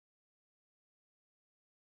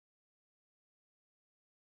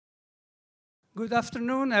Good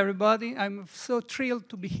afternoon, everybody. I'm so thrilled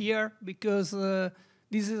to be here because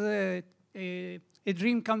this is a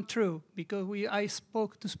dream come true. Because I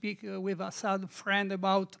spoke with a sad friend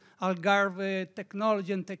about Algarve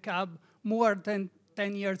technology and tech hub more than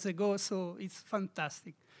 10 years ago, so it's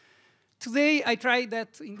fantastic. Today, I try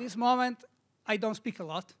that in this moment, I don't speak a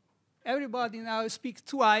lot. Everybody now speaks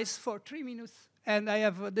twice for 3 minutes, and I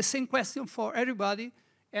have the same question for everybody,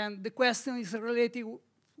 and the question is related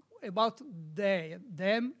about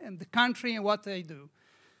them and the country and what they do.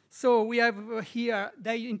 So we have here,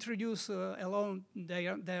 they introduce alone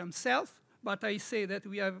themselves, but I say that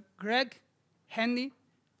we have Greg, Henny,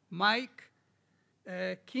 Mike,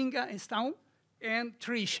 Kinga and Stahu, and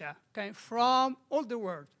Tricia, okay, from all the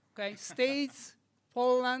world, okay, States,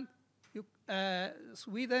 Poland,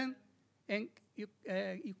 Sweden, and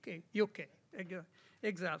UK,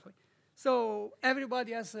 exactly. So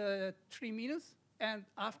everybody has 3 minutes. And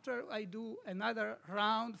after I do another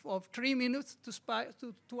round of 3 minutes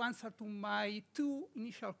to answer to my 2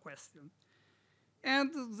 initial questions.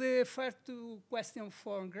 And the first 2 questions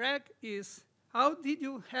for Greg is, how did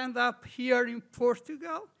you end up here in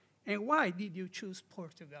Portugal? And why did you choose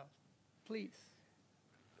Portugal? Please.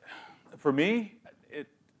 For me,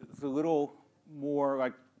 it's a little more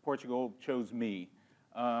like Portugal chose me.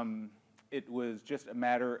 It was just a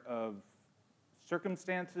matter of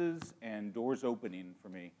circumstances and doors opening for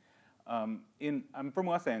me. I'm from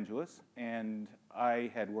Los Angeles, and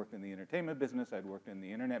I had worked in the entertainment business. I'd worked in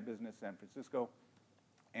the internet business, San Francisco,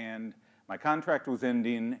 and my contract was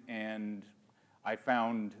ending, and I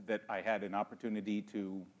found that I had an opportunity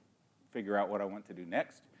to figure out what I want to do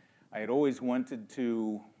next. I had always wanted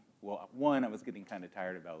to, well, 1, I was getting kind of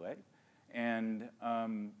tired of LA, and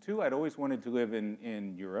 2, I'd always wanted to live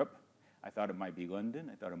in Europe. I thought it might be London.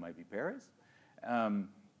 I thought it might be Paris.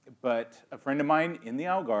 But a friend of mine in the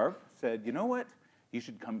Algarve said, you know what, you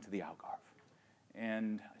should come to the Algarve.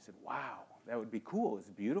 And I said, wow, that would be cool. It's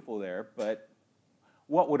beautiful there, but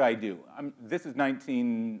what would I do? This is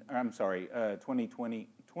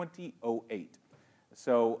 2008.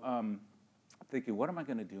 So I'm thinking, what am I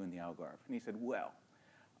going to do in the Algarve? And he said, well,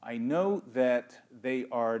 I know that the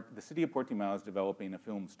city of Portimao is developing a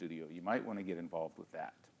film studio. You might want to get involved with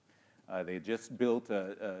that. They just built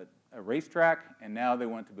a racetrack, and now they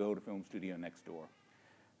want to build a film studio next door.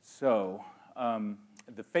 So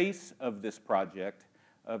the face of this project,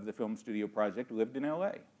 of the film studio project, lived in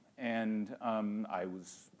LA. And I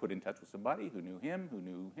was put in touch with somebody who knew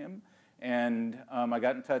him, and I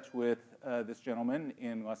got in touch with this gentleman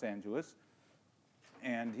in Los Angeles,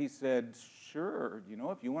 and he said, sure, you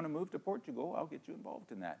know, if you want to move to Portugal, I'll get you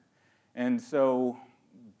involved in that. And so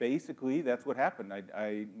basically, that's what happened.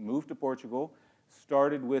 I moved to Portugal,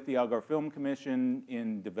 started with the Algarve Film Commission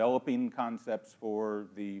in developing concepts for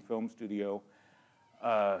the film studio.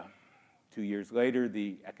 2 years later,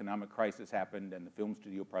 the economic crisis happened, and the film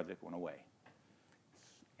studio project went away.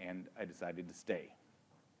 And I decided to stay.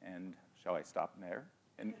 And shall I stop there?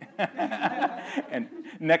 And, and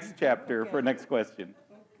next chapter for next question.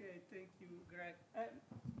 Okay, thank you, Greg.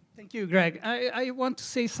 Thank you, Greg. I want to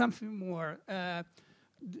say something more.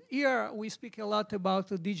 Here we speak a lot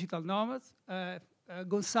about digital nomads.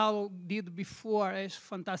 Gonzalo did before a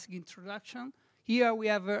fantastic introduction. Here we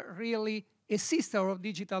have really a sister of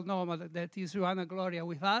digital nomad that is Joana Gloria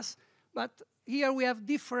with us. But here we have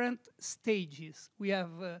different stages. We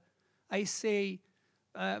have, I say,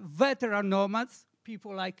 veteran nomads,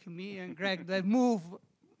 people like me and Greg that moved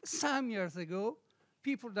some years ago,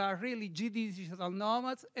 people that are really digital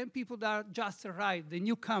nomads, and people that just arrived, the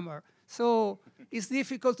newcomer. So it's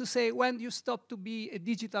difficult to say when you stop to be a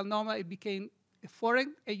digital nomad, it became a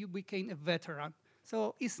foreign, and you became a veteran.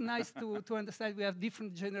 So it's nice to understand we have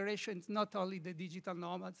different generations, not only the digital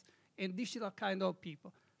nomads and digital kind of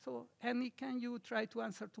people. So, Annie, can you try to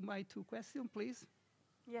answer to my 2 questions, please?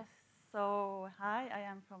 Yes. So, hi, I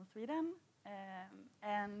am from Sweden.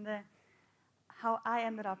 And how I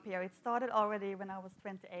ended up here, it started already when I was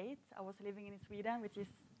 28. I was living in Sweden, which is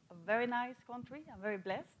a very nice country. I'm very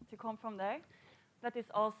blessed to come from there. But it's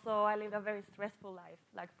also, I lived a very stressful life,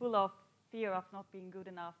 like full of fear of not being good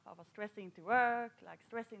enough. I was stressing to work, like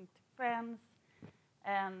stressing to friends.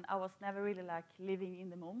 And I was never really like living in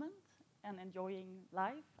the moment and enjoying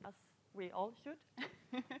life as we all should.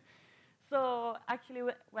 So actually,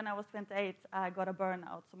 when I was 28, I got a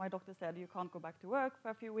burnout. So my doctor said, you can't go back to work for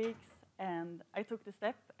a few weeks. And I took the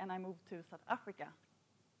step, and I moved to South Africa,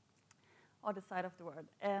 other side of the world.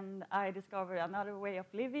 And I discovered another way of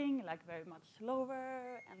living, like very much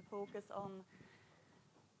slower and focus on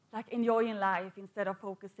like enjoying life instead of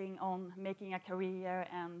focusing on making a career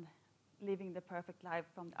and living the perfect life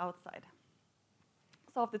from the outside.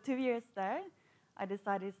 So after 2 years there, I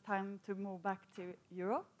decided it's time to move back to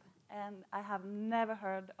Europe, and I have never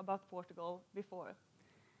heard about Portugal before.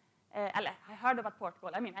 I heard about Portugal.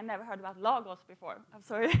 I mean, I never heard about Lagos before. I'm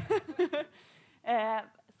sorry.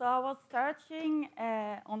 So I was searching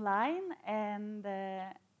online, and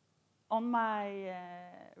on my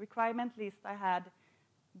requirement list, I had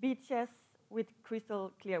beaches with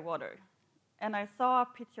crystal clear water. And I saw a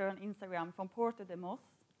picture on Instagram from Porto de Mos.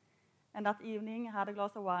 And that evening, I had a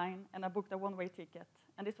glass of wine, and I booked a one-way ticket.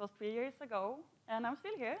 And this was 3 years ago, and I'm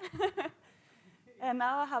still here. And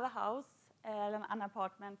now I have a house, an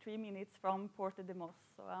apartment 3 minutes from Porto de Mos.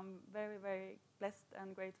 So I'm very, very blessed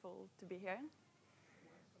and grateful to be here.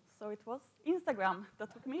 So it was Instagram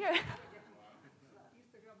that took me here.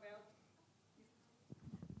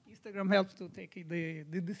 Instagram helps to take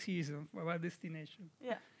the decision for our destination.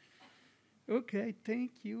 Yeah. Okay,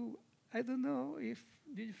 thank you. I don't know if,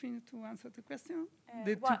 did you finish to answer the question?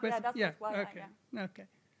 The two Yeah, questions? that's Yeah, why. okay, okay.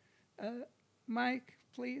 Mike,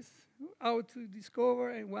 please, how to discover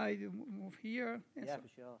and why you move here? Yeah, for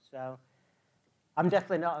sure. So I'm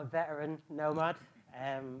definitely not a veteran nomad.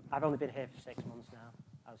 I've only been here for 6 months now.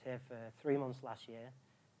 I was here for 3 months last year.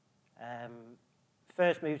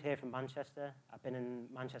 First moved here from Manchester. I've been in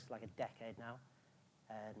Manchester like a decade now.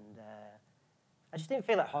 And I just didn't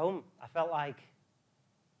feel at home. I felt like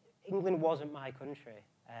England wasn't my country.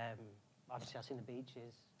 Obviously, I've seen the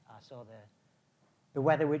beaches. I saw the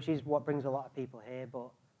weather, which is what brings a lot of people here.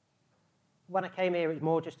 But when I came here, it was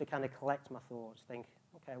more just to kind of collect my thoughts, think,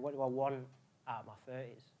 okay, what do I want out of my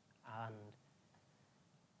 30s? And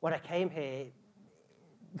when I came here,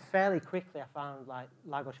 fairly quickly, I found like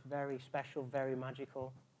Lagos very special, very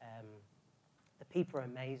magical. The people are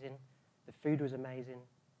amazing. The food was amazing.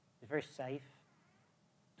 It was very safe.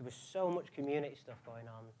 There was so much community stuff going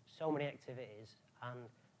on, so many activities, and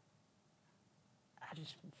I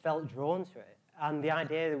just felt drawn to it. And the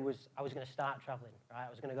idea was I was going to start traveling, right? I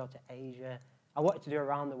was going to go to Asia. I wanted to do a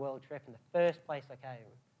round-the-world trip, and the first place I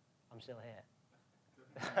came, I'm still here.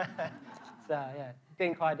 So, yeah,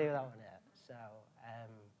 didn't quite do that one yet. So,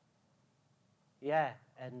 yeah,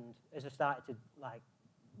 and as I started to, like,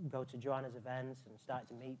 go to Joanna's events and started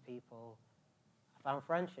to meet people, I found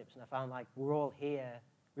friendships, and I found, like, we're all here.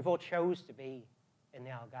 We've all chose to be in the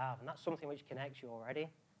Algarve, and that's something which connects you already.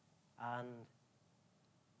 And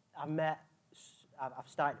I've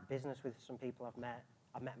started a business with some people I've met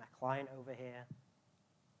my client over here.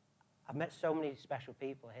 I've met so many special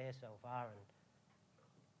people here so far, and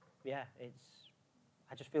yeah,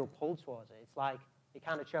 I just feel pulled towards it. It's like it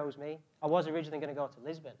kind of chose me. I was originally going to go to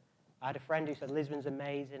Lisbon. I had a friend who said Lisbon's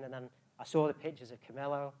amazing, and then I saw the pictures of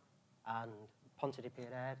Camelo and Ponte de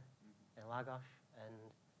Piedade in Lagos, and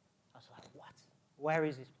I was like, what? Where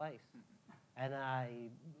is this place? And I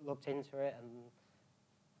looked into it, and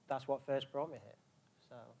that's what first brought me here.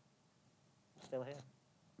 So, I'm still here.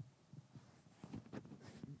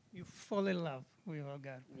 You fall in love with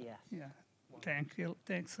Algarve. Yes. Yeah. Thank you.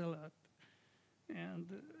 Thanks a lot.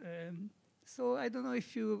 And so I don't know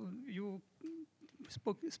if you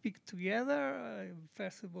speak together.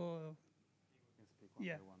 First of all, you can speak one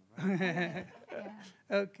by one, right?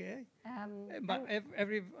 Yeah. Okay. But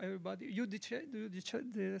everybody, you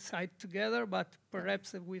decide together, but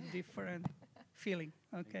perhaps with different feeling.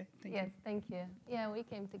 Okay. Thank you. Yes, thank you. Yeah, we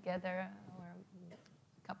came together, we're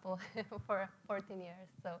a couple for 14 years.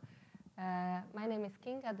 So my name is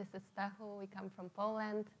Kinga, this is Stahu, we come from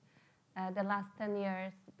Poland. The last 10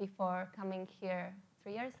 years before coming here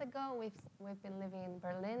 3 years ago, we've been living in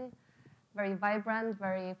Berlin. Very vibrant,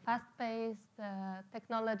 very fast-paced,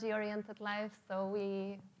 technology-oriented life, so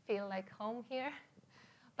we feel like home here.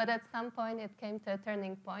 But at some point, it came to a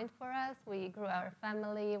turning point for us. We grew our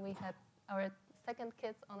family, we had our second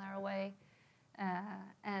kids on our way,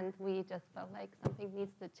 and we just felt like something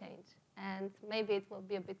needs to change. And maybe it will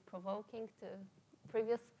be a bit provoking to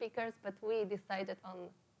previous speakers, but we decided on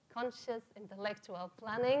conscious intellectual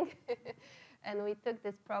planning, and we took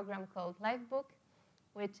this program called Lifebook,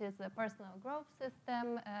 which is a personal growth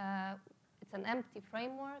system. It's an empty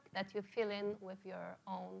framework that you fill in with your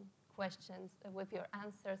own questions, with your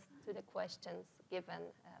answers to the questions given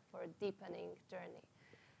for a deepening journey.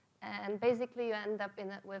 And basically, you end up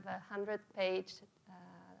with a 100-page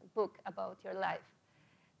book about your life.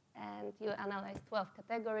 And you analyze 12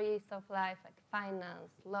 categories of life, like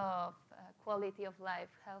finance, love, quality of life,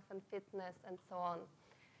 health and fitness, and so on.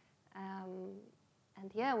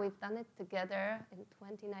 And yeah, we've done it together in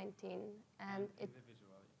 2019. And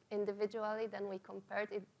individually, then we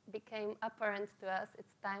compared. It became apparent to us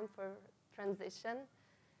it's time for transition.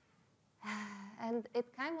 And it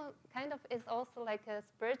kind of is also like a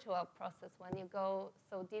spiritual process when you go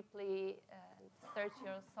so deeply and search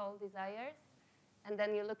your soul desires, and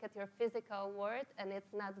then you look at your physical world and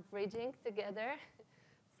it's not bridging together.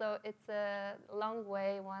 So it's a long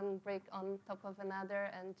way, one brick on top of another,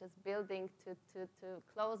 and just building to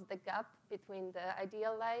close the gap between the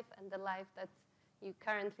ideal life and the life that you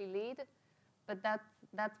currently lead. But that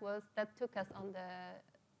took us on the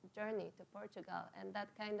journey to Portugal, and that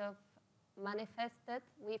kind of manifested.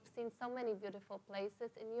 We've seen so many beautiful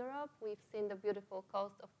places in Europe. We've seen the beautiful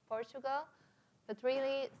coast of Portugal, but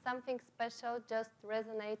really something special just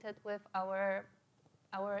resonated with our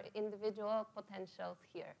individual potentials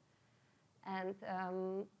here. And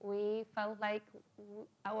we felt like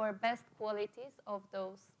our best qualities of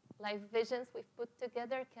those life visions we've put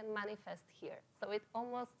together can manifest here. So it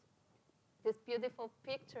almost, this beautiful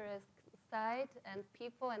picturesque side and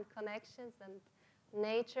people and connections and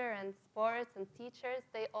nature and sports and teachers,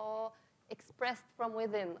 they all expressed from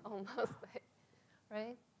within almost,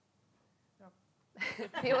 right? So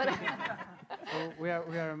we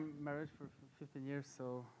are married for 15 years,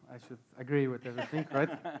 so I should agree with everything, right?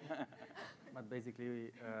 But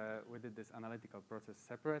basically, we did this analytical process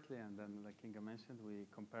separately, and then, like Kinga mentioned, we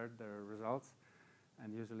compared the results.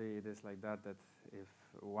 And usually it is like that if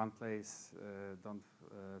one place don't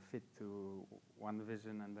fit to one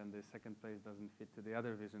vision, and then the second place doesn't fit to the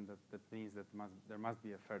other vision, that means that there must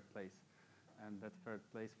be a third place. And that third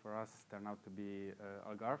place for us turned out to be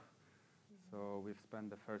Algarve. So we've spent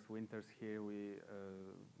the first winters here. We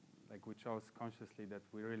chose consciously that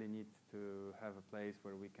we really need to have a place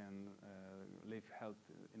where we can live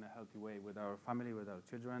in a healthy way with our family, with our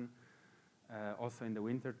children. Also in the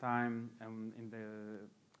winter time,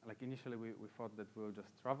 initially we thought that we'll just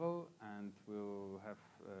travel and we'll have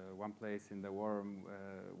one place in the warm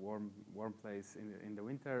place in the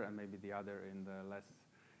winter, and maybe the other in the less,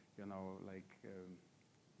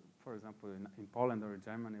 for example, in Poland or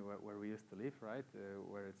Germany where we used to live, right,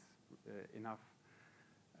 where it's enough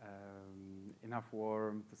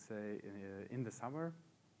warm to say in the summer.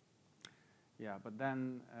 Yeah, but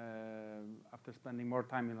then after spending more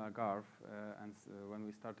time in Algarve, when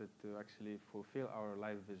we started to actually fulfill our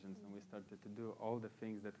life visions, and we started to do all the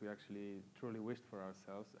things that we actually truly wished for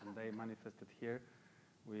ourselves, and they manifested here,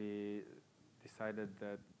 we decided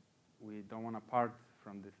that we don't want to part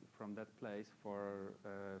from that place for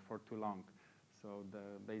too long. So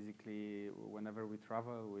basically, whenever we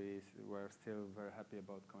travel, we're still very happy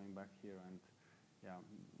about coming back here and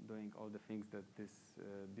doing all the things that this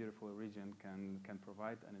beautiful region can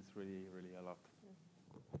provide, and it's really, really a lot.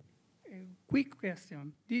 Quick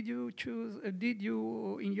question: Did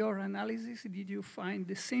you in your analysis, did you find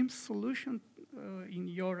the same solution in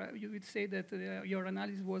your? You would say that your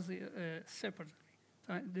analysis was separate.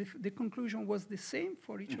 The conclusion was the same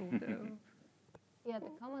for each of the. Yeah,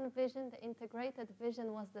 the common vision, the integrated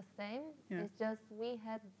vision was the same. Yeah. It's just we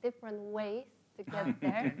had different ways to get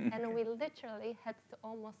there, and we literally had to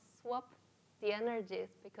almost swap the energies,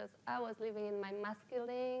 because I was living in my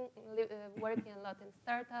masculine, working a lot in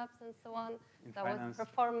startups and so on. So I was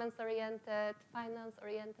performance-oriented,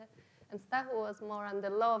 finance-oriented, and Stahu was more on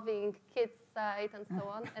the loving kids side and so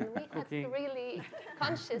on. And we had to really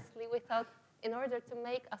consciously, in order to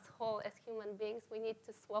make us whole as human beings, we need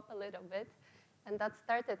to swap a little bit. And that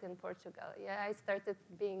started in Portugal. Yeah, I started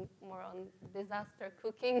being more on disaster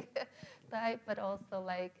cooking type, but also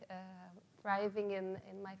thriving in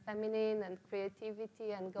my feminine and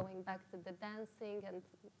creativity, and going back to the dancing and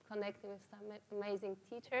connecting with some amazing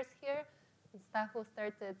teachers here. And Stahu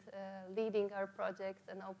started leading our projects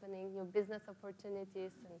and opening new business opportunities,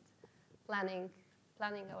 and planning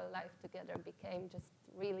our life together became just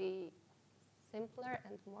really simpler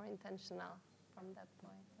and more intentional from that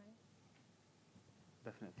point, right?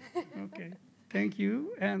 Definitely. Okay, thank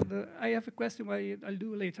you. And I have a question I'll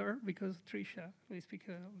do later, because Tricia will speak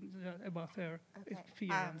about her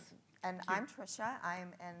experience. I'm Tricia.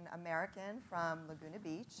 I'm an American from Laguna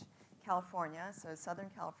Beach, California, so Southern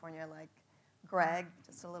California, like Greg,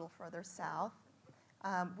 just a little further south.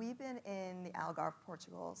 We've been in the Algarve,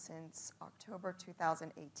 Portugal since October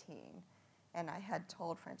 2018. And I had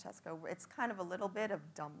told Francesco, it's kind of a little bit of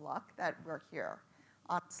dumb luck that we're here.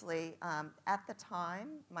 Honestly, at the time,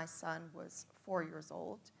 my son was 4 years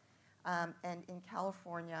old, and in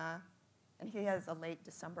California, and he has a late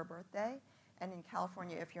December birthday, and in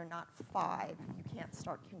California, if you're not 5, you can't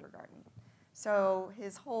start kindergarten. So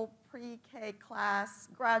his whole pre-K class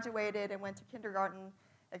graduated and went to kindergarten,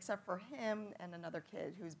 except for him and another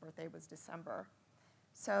kid whose birthday was December.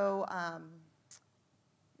 So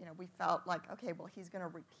we felt like, okay, well, he's going to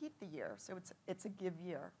repeat the year, so it's a give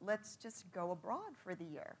year. Let's just go abroad for the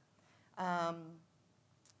year,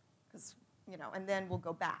 because and then we'll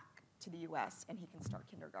go back to the U.S. and he can start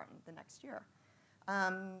kindergarten the next year.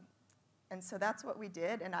 And so that's what we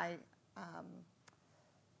did, and I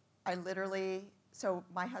literally. So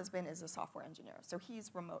my husband is a software engineer, so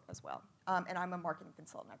he's remote as well, and I'm a marketing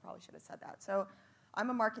consultant. I probably should have said that. So I'm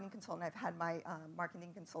a marketing consultant. I've had my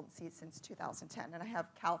marketing consultancy since 2010, and I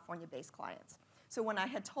have California-based clients. So when I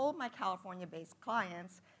had told my California-based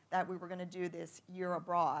clients that we were going to do this year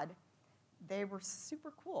abroad, they were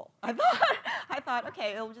super cool. I thought,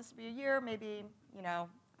 okay, it'll just be a year, maybe,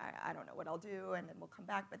 I don't know what I'll do, and then we'll come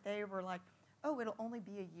back. But they were like, oh, it'll only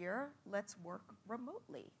be a year. Let's work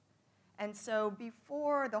remotely. And so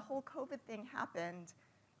before the whole COVID thing happened,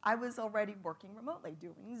 I was already working remotely,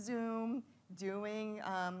 doing Zoom, doing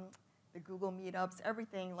the Google Meetups,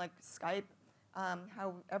 everything like Skype,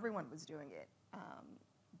 how everyone was doing it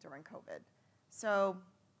during COVID. So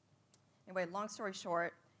anyway, long story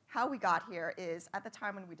short, how we got here is at the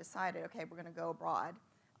time when we decided, okay, we're going to go abroad,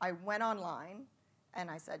 I went online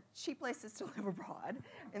and I said, cheap places to live abroad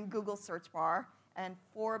in Google search bar. And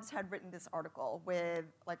Forbes had written this article with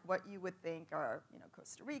like what you would think are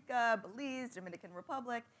Costa Rica, Belize, Dominican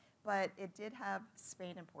Republic, but it did have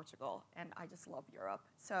Spain and Portugal, and I just love Europe.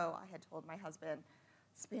 So I had told my husband,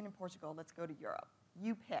 Spain and Portugal, let's go to Europe.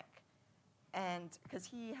 You pick. And because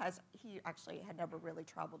he actually had never really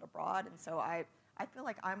traveled abroad, and so I feel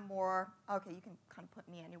like I'm more, okay, you can kind of put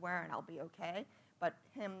me anywhere and I'll be okay, but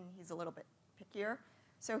him, he's a little bit pickier.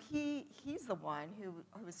 So he's the one who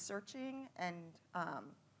was searching, and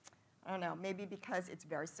I don't know, maybe because it's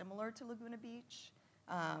very similar to Laguna Beach,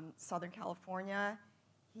 Southern California,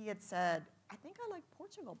 he had said, I think I like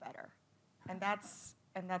Portugal better. And that's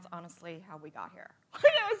honestly how we got here. It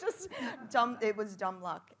was just dumb, it was dumb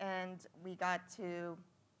luck. And we got to,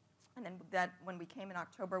 and then when we came in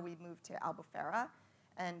October, we moved to Albufeira,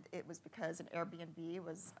 and it was because an Airbnb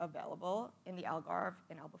was available in the Algarve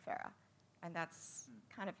in Albufeira. And that's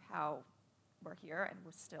kind of how we're here, and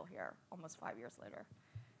we're still here almost 5 years later.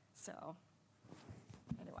 So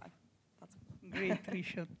anyway, that's great,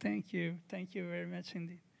 Tricia. Thank you. Thank you very much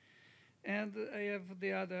indeed. And I have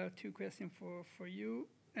the other two questions for you.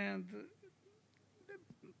 And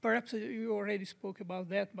perhaps you already spoke about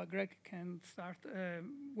that, but Greg can start.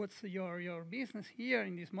 What's your business here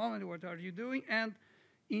in this moment? What are you doing? And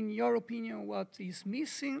in your opinion, what is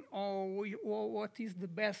missing, or what is the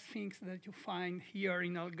best things that you find here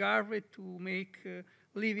in Algarve to make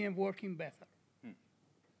living and working better?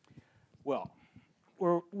 Well,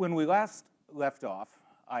 when we last left off,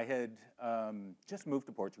 I had just moved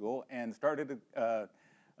to Portugal and started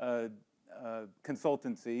a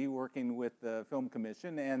consultancy working with the Film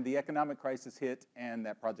Commission, and the economic crisis hit, and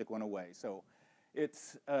that project went away. So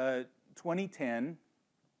it's 2010.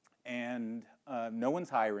 And no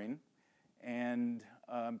one's hiring, and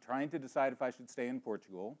I'm trying to decide if I should stay in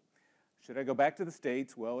Portugal. Should I go back to the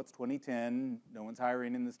States? Well, it's 2010, no one's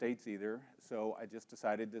hiring in the States either, so I just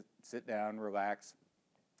decided to sit down, relax,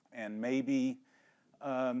 and maybe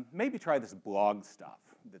try this blog stuff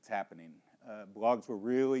that's happening. Blogs were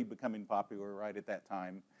really becoming popular right at that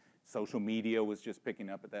time. Social media was just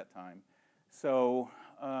picking up at that time. So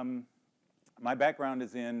my background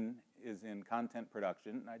is in content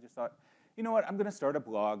production, and I just thought, you know what, I'm going to start a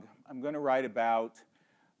blog. I'm going to write about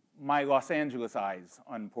my Los Angeles eyes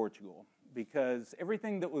on Portugal, because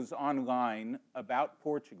everything that was online about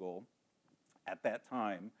Portugal at that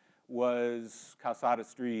time was calçada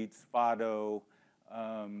streets, fado,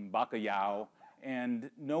 bacalhau, and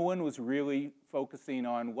no one was really focusing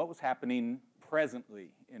on what was happening presently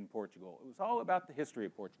in Portugal. It was all about the history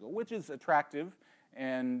of Portugal, which is attractive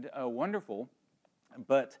and wonderful,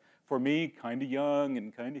 but for me, kind of young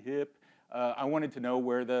and kind of hip, I wanted to know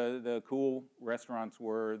where the cool restaurants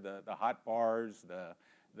were, the hot bars,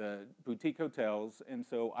 the boutique hotels, and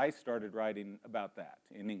so I started writing about that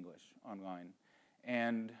in English online.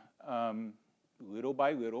 And little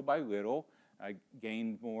by little by little, I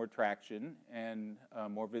gained more traction and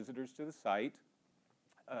more visitors to the site.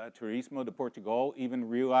 Turismo de Portugal even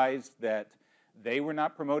realized that they were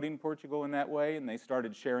not promoting Portugal in that way, and they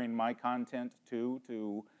started sharing my content too,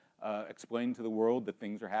 to explain to the world that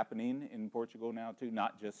things are happening in Portugal now too,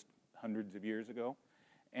 not just hundreds of years ago.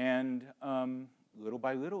 And little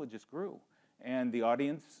by little, it just grew. And the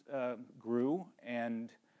audience grew,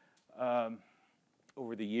 and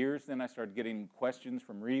over the years, then I started getting questions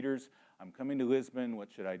from readers. I'm coming to Lisbon, what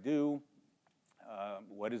should I do?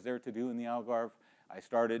 What is there to do in the Algarve? I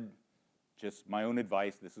started just my own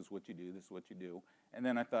advice, this is what you do, this is what you do. And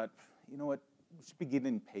then I thought, you know what, should be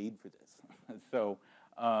getting paid for this. So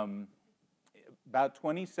about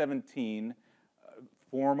 2017,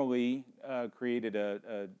 formally created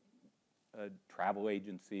a travel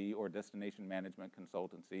agency or destination management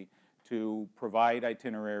consultancy to provide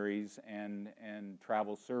itineraries and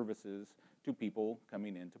travel services to people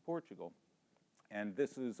coming into Portugal. And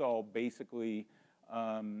this is all basically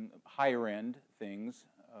higher end things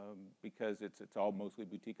because it's all mostly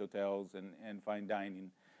boutique hotels and fine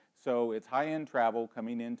dining. So it's high-end travel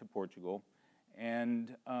coming into Portugal.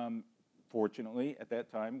 And fortunately, at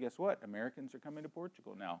that time, guess what? Americans are coming to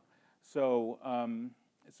Portugal now. So,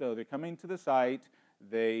 so they're coming to the site.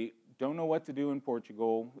 They don't know what to do in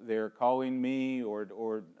Portugal. They're calling me,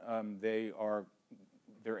 or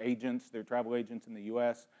their agents, their travel agents in the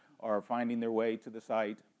U.S. are finding their way to the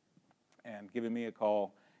site and giving me a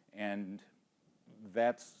call. And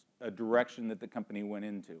that's a direction that the company went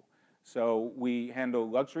into. So we handle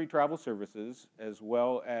luxury travel services as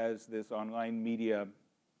well as this online media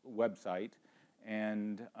website.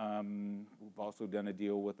 And we've also done a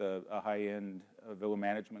deal with a high-end villa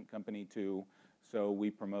management company too. So we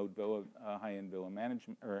promote high-end villa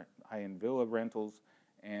management or high-end villa rentals,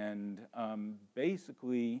 and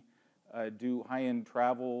basically do high-end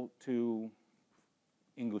travel to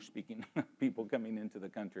English-speaking people coming into the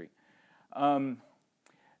country.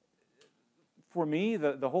 For me,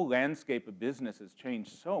 the whole landscape of business has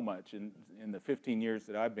changed so much in the 15 years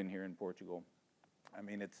that I've been here in Portugal. I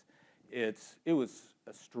mean, it was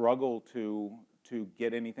a struggle to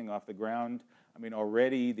get anything off the ground. I mean,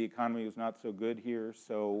 already the economy was not so good here,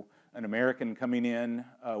 so an American coming in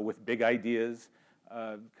with big ideas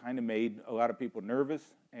kind of made a lot of people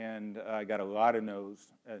nervous, and I got a lot of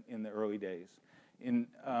no's in the early days.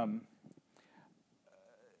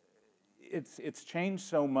 It's changed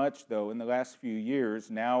so much, though, in the last few years.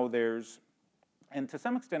 Now and to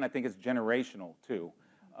some extent, I think it's generational, too.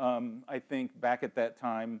 I think back at that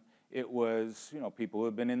time, it was, people who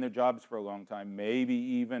had been in their jobs for a long time. Maybe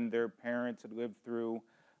even their parents had lived through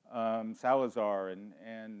Salazar,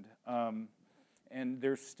 and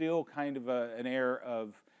there's still kind of an air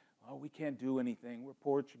of, oh, we can't do anything. We're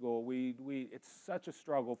Portugal. It's such a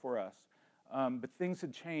struggle for us. But things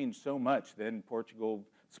had changed so much. Then Portugal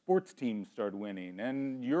sports teams started winning,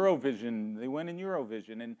 and Eurovision, they went in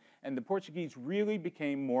Eurovision, and the Portuguese really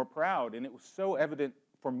became more proud, and it was so evident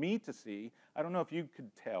for me to see. I don't know if you could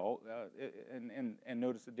tell and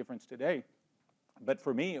notice the difference today, but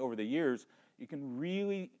for me, over the years, you can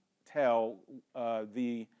really tell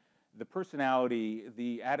the personality,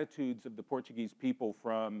 the attitudes of the Portuguese people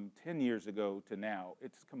from 10 years ago to now.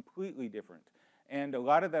 It's completely different. And a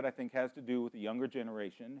lot of that, I think, has to do with the younger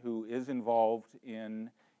generation who is involved in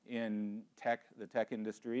the tech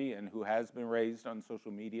industry, and who has been raised on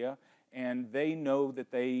social media. And they know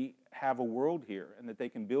that they have a world here and that they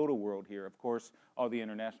can build a world here. Of course, all the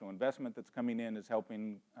international investment that's coming in is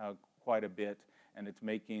helping quite a bit, and it's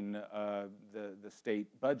making the state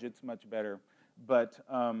budgets much better. But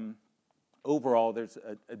overall, there's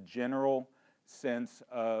a general sense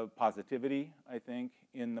of positivity, I think,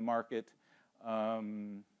 in the market.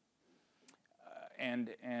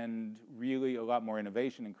 And really a lot more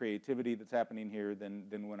innovation and creativity that's happening here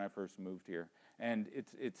than when I first moved here. And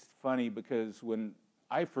it's funny because when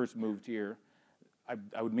I first moved here,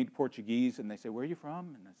 I would meet Portuguese and they say, "Where are you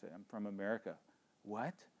from?" And I say, "I'm from America."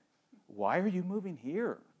 "What? Why are you moving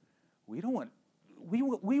here? We want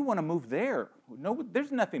to move there. No,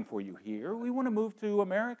 there's nothing for you here. We want to move to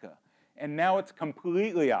America." And now it's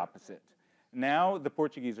completely opposite. Now the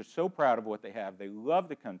Portuguese are so proud of what they have. They love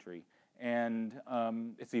the country. And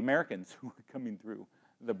it's the Americans who are coming through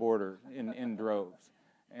the border in droves.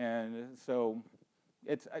 And so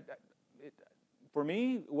for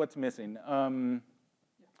me, what's missing?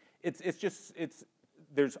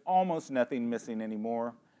 There's almost nothing missing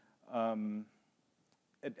anymore.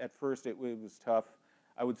 At first, it was tough.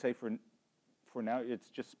 I would say for now, it's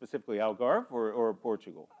just specifically Algarve or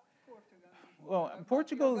Portugal. Well,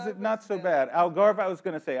 Portugal is not so bad. Algarve, I was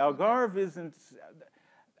going to say, Algarve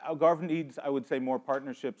needs, I would say, more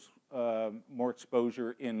partnerships, more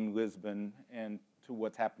exposure in Lisbon and to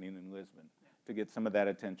what's happening in Lisbon to get some of that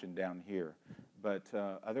attention down here. But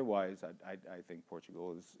otherwise, I think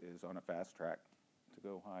Portugal is on a fast track to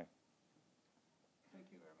go high. Thank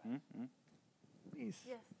you very much. Mm-hmm. Please.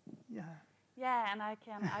 Yes. Yeah. Yeah, and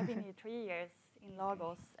I've been here 3 years in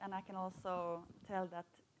Lagos, and I can also tell that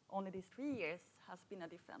only these 3 years has been a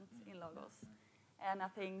difference in Lagos. And I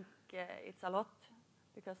think it's a lot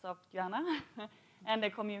because of Joanna and the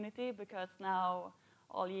community, because now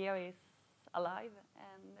all year is alive,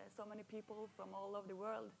 and so many people from all over the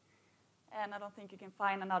world. And I don't think you can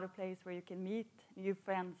find another place where you can meet new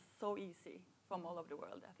friends so easy from all over the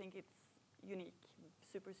world. I think it's unique,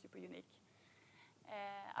 super, super unique.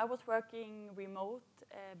 I was working remote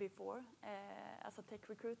before as a tech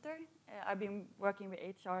recruiter. I've been working with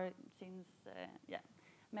HR since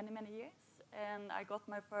many, many years. And I got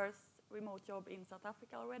my first remote job in South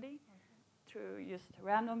Africa already, through just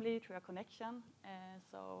randomly, through a connection.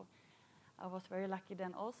 So I was very lucky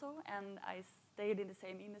then also. And I stayed in the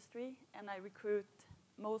same industry, and I recruit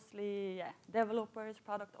mostly developers,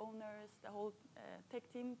 product owners, the whole tech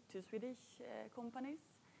team to Swedish companies.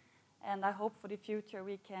 And I hope for the future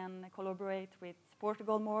we can collaborate with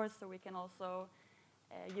Portugal more, so we can also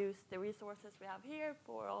use the resources we have here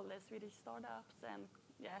for all the Swedish startups. And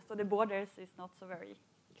so the borders is not so very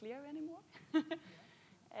clear anymore.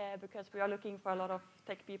 Because we are looking for a lot of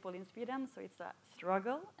tech people in Sweden, so it's a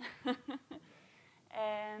struggle.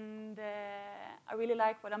 And I really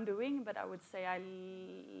like what I'm doing, but I would say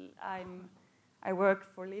I work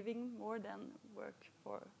for living more than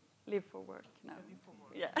live for work now.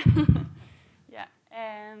 Yeah.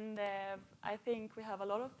 And I think we have a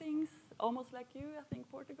lot of things, almost like you. I think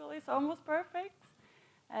Portugal is almost perfect.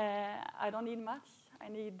 I don't need much. I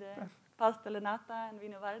need pastel and nata and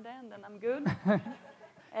vino verde, and then I'm good.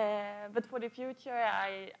 But for the future,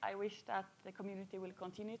 I wish that the community will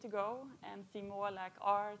continue to grow and see more like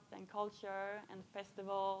art and culture and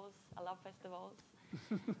festivals. I love festivals.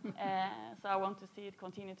 So I want to see it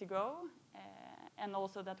continue to grow, and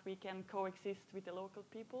also that we can coexist with the local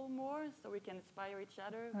people more, so we can inspire each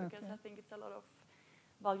other, because I think it's a lot of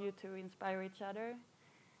value to inspire each other,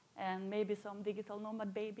 and maybe some digital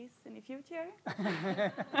nomad babies in the future.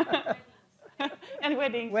 And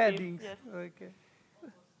weddings. Weddings, yes. okay.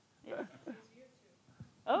 Yes.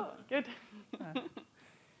 Oh, good.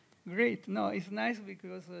 Great. No, it's nice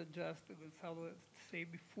because just Gonzalo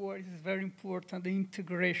said before, it is very important, the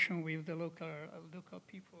integration with the local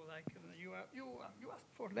people. Like you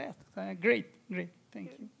asked for that. Great.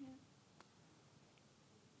 Thank you. Yeah.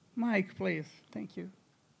 Mike, please. Thank you.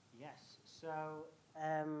 Yes. So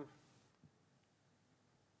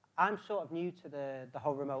I'm sort of new to the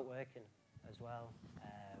whole remote working as well.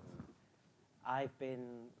 I've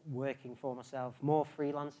been working for myself, more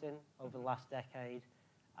freelancing over the last decade,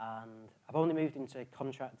 and I've only moved into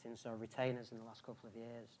contracting, so retainers, in the last couple of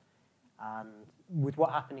years. And with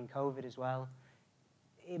what happened in COVID as well,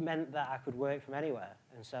 it meant that I could work from anywhere.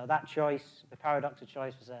 And so that choice, the paradox of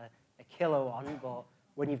choice, was a killer one, but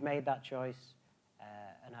when you've made that choice,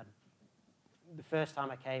 the first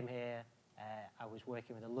time I came here, I was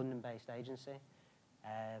working with a London-based agency.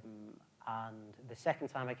 And the second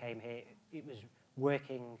time I came here, it was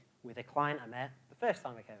working with a client I met the first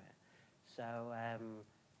time I came here. So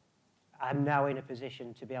I'm now in a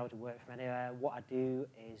position to be able to work from anywhere. What I do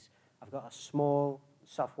is I've got a small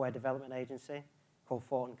software development agency called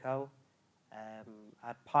Throught & Co.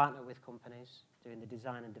 I partner with companies doing the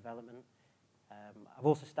design and development. I've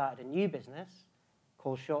also started a new business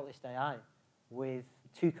called Shortlist AI with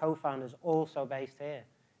 2 co-founders also based here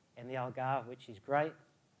in the Algarve, which is great.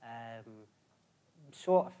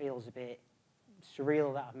 Sort of feels a bit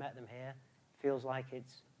surreal that I've met them here. Feels like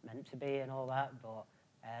it's meant to be and all that, but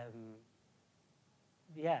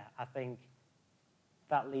yeah, I think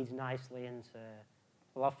that leads nicely into,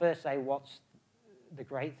 well, I'll first say what's the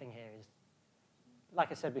great thing here is, like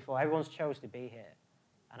I said before, everyone's chose to be here.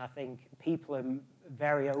 And I think people are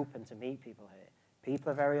very open to meet people here.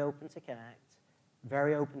 People are very open to connect,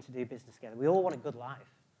 very open to do business together. We all want a good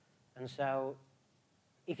life. And so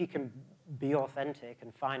if you can be authentic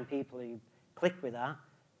and find people who click with that,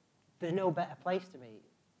 there's no better place to meet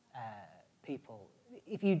people.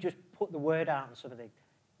 If you just put the word out in some of the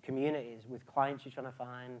communities with clients you're trying to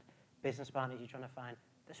find, business partners you're trying to find,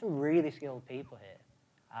 there's some really skilled people here.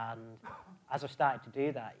 And as I've started to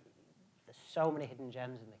do that, there's so many hidden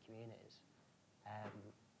gems in the communities.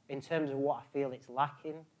 In terms of what I feel it's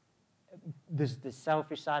lacking, there's the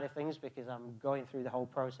selfish side of things, because I'm going through the whole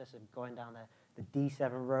process of going down the D7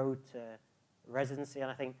 road to residency, and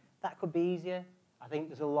I think that could be easier. I think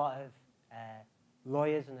there's a lot of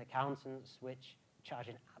lawyers and accountants which charge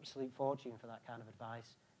an absolute fortune for that kind of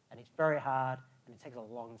advice, and it's very hard, and it takes a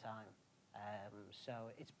long time. So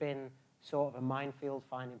it's been sort of a minefield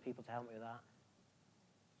finding people to help me with that.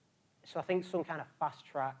 So I think some kind of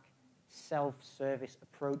fast-track, self-service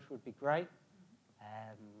approach would be great.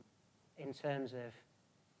 In terms of,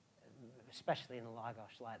 especially in the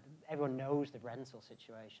Lagos, like everyone knows the rental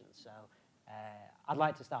situation, so I'd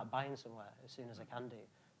like to start buying somewhere as soon as I can do.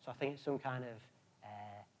 So I think some kind of,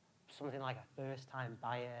 something like a first-time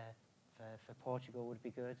buyer for Portugal would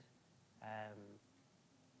be good.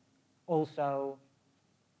 also,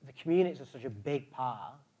 the communities are such a big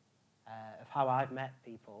part of how I've met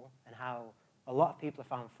people and how a lot of people have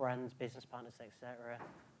found friends, business partners, etc.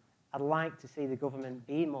 I'd like to see the government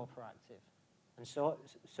be more proactive and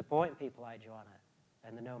supporting people like Joanna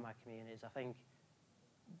and the nomad communities. I think,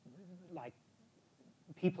 like,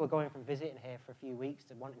 people are going from visiting here for a few weeks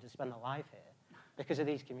to wanting to spend their life here because of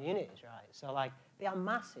these communities, right? So, like, they are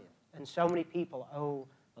massive, and so many people owe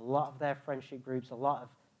a lot of their friendship groups, a lot of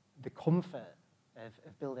the comfort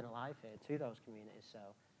of building a life here to those communities. So,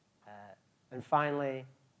 and finally,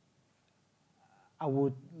 I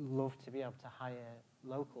would love to be able to hire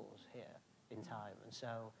locals here in time, and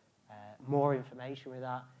so more information with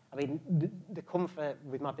that. I mean, the comfort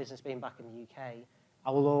with my business being back in the UK,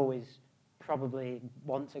 I will always probably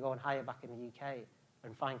want to go and hire back in the UK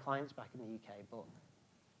and find clients back in the UK, but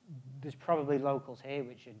there's probably locals here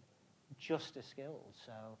which are just as skilled,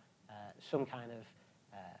 so some kind of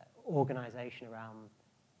organisation around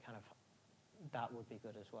kind of that would be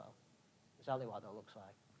good as well. Exactly what that looks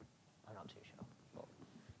like, I'm not too sure, but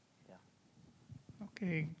yeah.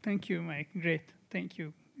 Okay, thank you, Mike. Great, thank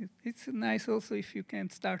you. It's nice also if you can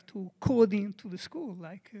start to coding to the school,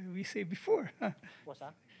 like we say before. What's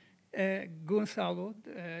that? Gonzalo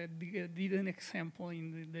did an example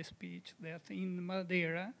in the speech that in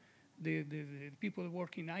Madeira, the people who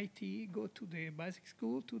work in IT go to the basic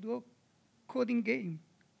school to do coding game,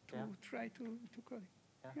 to try to code.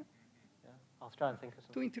 Yeah. I'll try and think of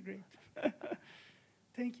something. To integrate.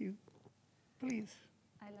 Thank you. Please.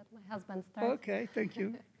 I let my husband start. Okay, thank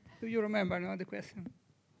you. Do you remember now the question?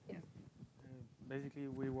 Yes. Basically,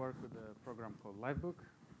 we work with a program called Livebook,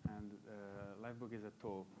 and Livebook is a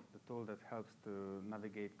tool that helps to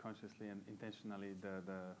navigate consciously and intentionally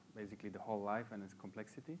basically the whole life and its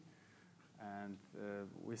complexity. And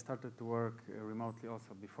we started to work remotely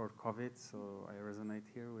also before COVID, so I resonate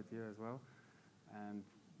here with you as well. And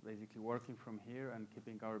basically working from here and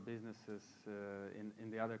keeping our businesses in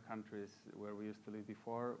the other countries where we used to live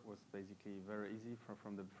before was basically very easy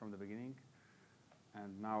from the beginning.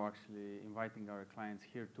 And now actually inviting our clients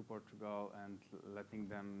here to Portugal and letting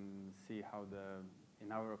them see how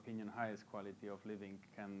in our opinion, highest quality of living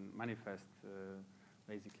can manifest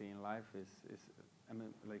basically in life is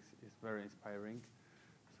very inspiring.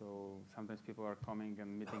 So sometimes people are coming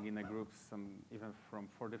and meeting in a group, even from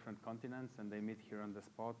 4 different continents, and they meet here on the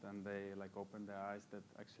spot, and they like open their eyes that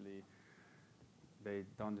actually they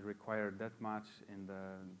don't require that much in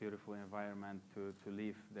the beautiful environment to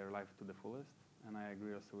live their life to the fullest. And I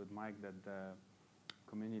agree also with Mike that the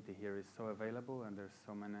community here is so available, and there's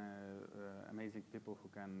so many amazing people who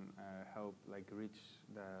can help reach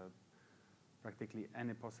practically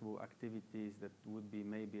any possible activities that would be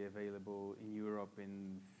maybe available in Europe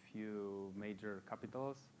in few major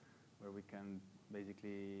capitals, where we can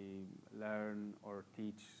basically learn or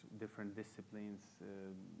teach different disciplines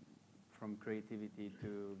from creativity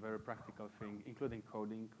to very practical things, including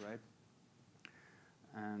coding, right?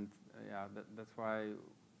 And yeah, that's why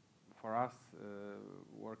for us,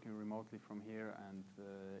 working remotely from here and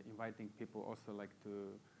inviting people also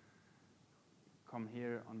to come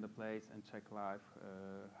here on the place and check live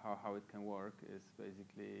how it can work is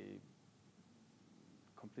basically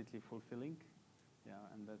completely fulfilling. Yeah,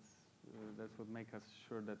 and that's what makes us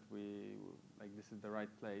sure that this is the right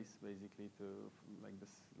place basically to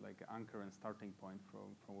anchor and starting point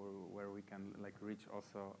from where we can reach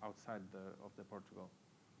also outside of the Portugal.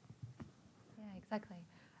 Yeah, exactly.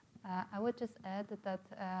 I would just add that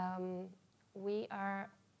we are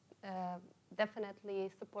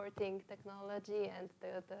definitely supporting technology and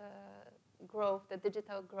the growth, the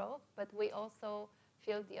digital growth, but we also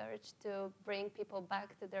feel the urge to bring people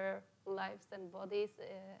back to their lives and bodies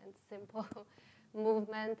and simple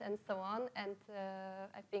movement and so on. And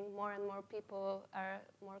I think more and more people are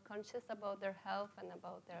more conscious about their health and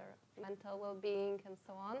about their mental well-being and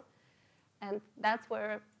so on. And that's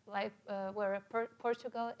where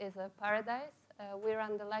Portugal is a paradise. We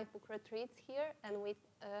run the Livebook retreats here, and we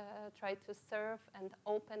try to serve and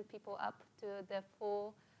open people up to the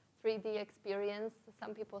full 3D experience.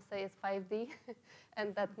 Some people say it's 5D,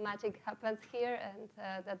 and that magic happens here,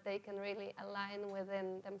 and that they can really align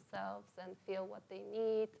within themselves and feel what they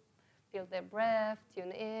need, feel their breath,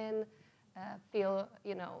 tune in, feel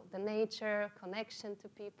the nature, connection to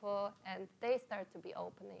people, and they start to be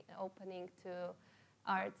opening to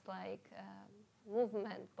arts like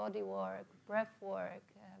movement, body work, breath work,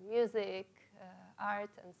 music, art,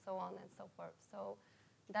 and so on and so forth. So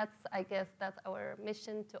I guess that's our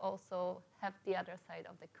mission, to also have the other side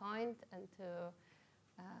of the coin and to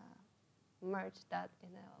merge that in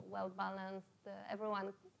a well-balanced,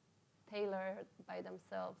 everyone tailored by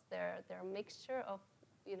themselves. They're a mixture of,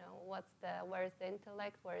 where is the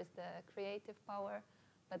intellect, where is the creative power,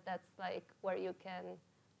 but that's like where you can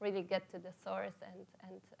really get to the source and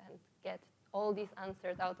get all these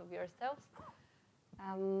answers out of yourselves.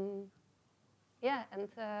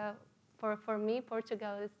 For me,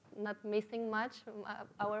 Portugal is not missing much.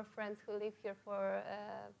 Our friends who live here for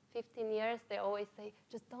 15 years, they always say,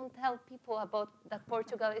 just don't tell people about that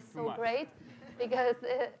Portugal is so great, because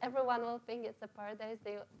everyone will think it's a paradise,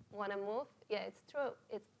 they want to move. Yeah, it's true.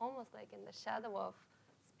 It's almost like in the shadow of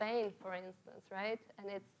Spain, for instance, right? And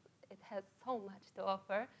it has so much to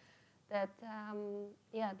offer that,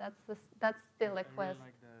 that's still a quest. I really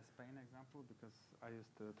like the Spain example, because I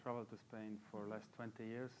used to travel to Spain for the last 20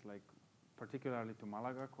 years, like particularly to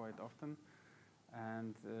Malaga quite often.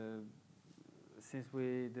 And since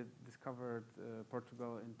we discovered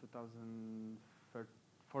Portugal in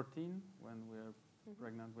 2014, when we were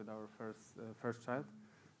pregnant with our first child,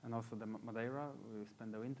 and also the Madeira, we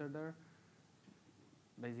spent the winter there.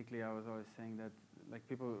 Basically, I was always saying that like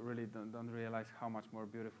people really don't realize how much more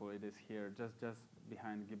beautiful it is here, just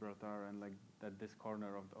behind Gibraltar and like this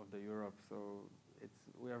corner of the Europe. So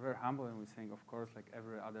we are very humble, and we're saying, of course, like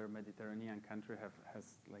every other Mediterranean country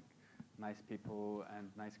has like nice people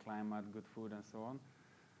and nice climate, good food, and so on.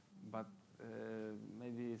 But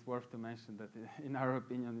maybe it's worth to mention that, in our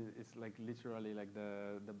opinion, it's like literally like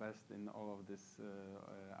the best in all of these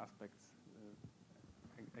aspects,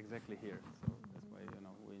 exactly here. So that's why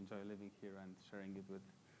we enjoy living here and sharing it with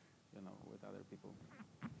with other people.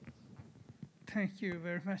 Thank you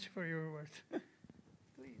very much for your words.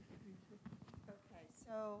 Please. Okay,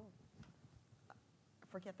 so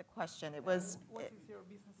forget the question. It was. What is your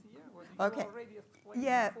business here? What Okay. You already explained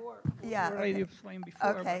Yeah. before. Yeah. You already Okay. explained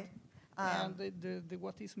before. Okay. And the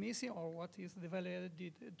what is missing, or what is the value added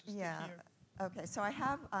to stay here? Okay, so I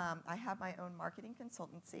have my own marketing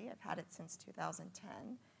consultancy. I've had it since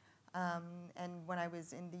 2010. And when I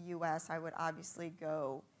was in the U.S., I would obviously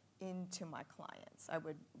go into my clients. I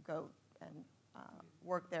would go and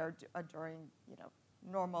work there during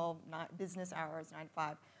normal business hours, 9 to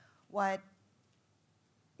 5.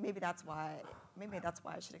 Maybe that's why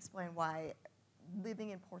I should explain why living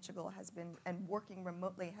in Portugal has been, and working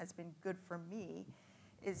remotely has been good for me,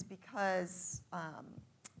 is because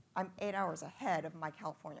I'm 8 hours ahead of my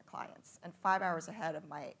California clients and 5 hours ahead of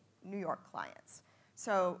my New York clients.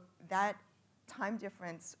 So that time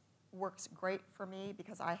difference works great for me,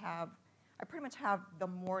 because I pretty much have the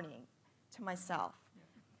morning to myself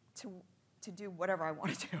to do whatever I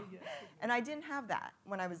want to do. And I didn't have that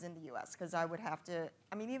when I was in the US, because I would have to,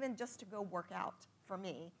 even just to go work out for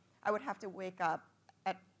me, I would have to wake up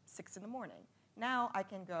at 6 in the morning. Now I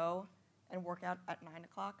can go and work out at 9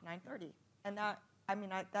 o'clock, 9:30. And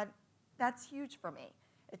that's huge for me.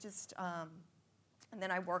 It just, and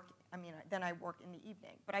then I work in the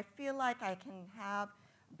evening. But I feel like I can have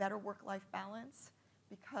better work-life balance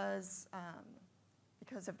because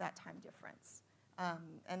of that time difference.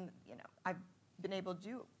 And I've been able to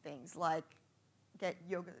do things like get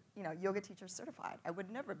yoga teacher certified. I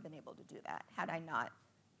would never have been able to do that had I not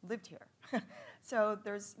lived here. So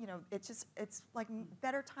there's, it's like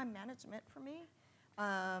better time management for me.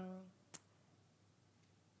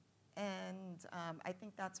 And I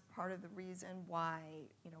think that's part of the reason why,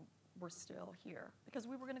 we're still here, because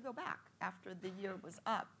we were going to go back after the year was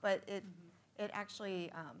up, but it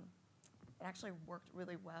actually worked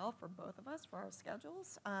really well for both of us, for our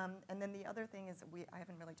schedules. And then the other thing is that I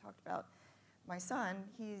haven't really talked about my son.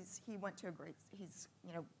 He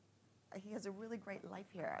has a really great life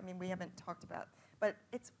here. We haven't talked about, but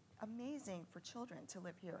it's amazing for children to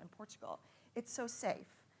live here in Portugal. It's so safe.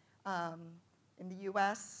 In the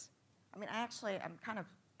U.S., I'm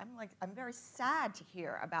very sad to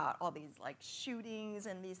hear about all these shootings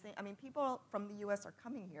and these things. People from the U.S. are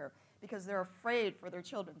coming here because they're afraid for their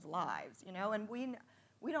children's lives, and we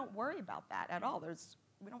don't worry about that at all.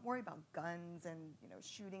 We don't worry about guns and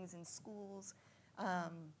shootings in schools.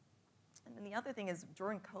 And then the other thing is,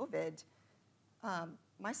 during COVID,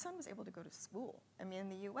 my son was able to go to school. In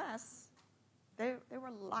the U.S., they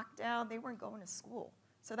were locked down. They weren't going to school.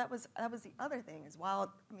 So that was the other thing, is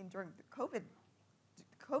while during the COVID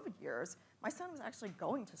years, my son was actually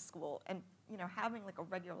going to school and having a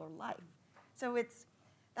regular life. So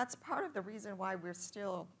that's part of the reason why we're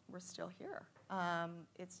still here.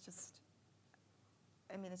 It's just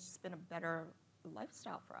been a better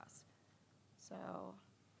lifestyle for us. So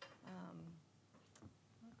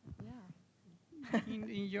yeah.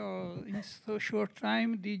 in so short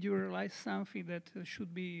time, did you realize something that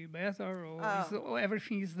should be better, or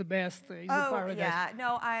everything is the best? Is the paradise? Yeah,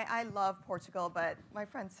 no, I love Portugal, but my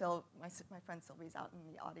friend Sylvie's out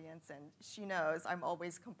in the audience, and she knows I'm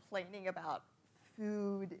always complaining about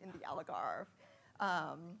food in the Algarve,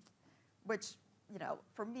 which, you know,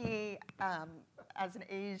 for me, as an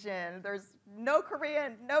Asian, there's no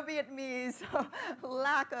Korean, no Vietnamese,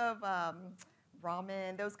 lack of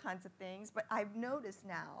ramen, those kinds of things. But I've noticed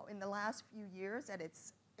now in the last few years that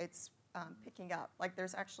it's picking up. Like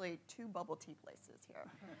there's actually 2 bubble tea places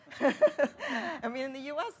here. I mean, in the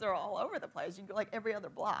U.S. they're all over the place. You can go like every other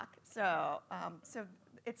block. So so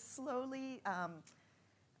it's slowly.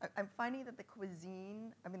 I'm finding that the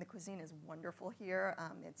cuisine is wonderful here.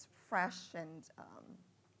 It's fresh and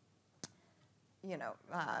you know,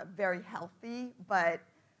 very healthy, but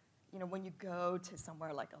you know, when you go to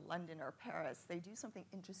somewhere like a London or Paris, they do something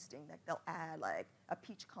interesting. Like they'll add like a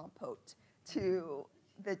peach compote to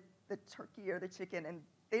the turkey or the chicken, and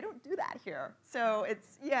they don't do that here. So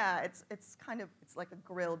it's kind of like a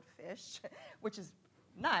grilled fish, which is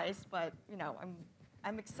nice. But you know,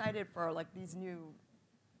 I'm excited for like these new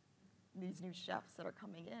chefs that are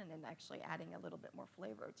coming in and actually adding a little bit more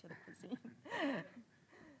flavor to the cuisine.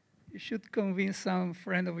 You should convince some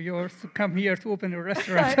friend of yours to come here to open a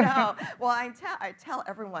restaurant. I know. Well, I tell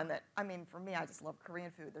everyone that, I mean, for me, I just love Korean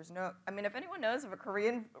food. There's no, I mean, if anyone knows of a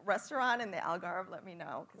Korean restaurant in the Algarve, let me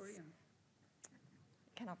know. Korean.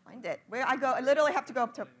 I cannot find it. Where I literally have to go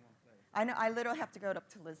up to, I literally have to go up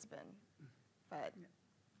to Lisbon. But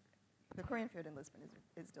the Korean food in Lisbon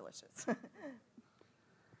is delicious.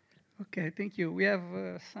 Okay, thank you. We have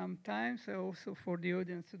some time so also for the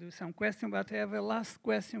audience to do some questions, but I have a last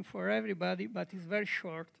question for everybody, but it's very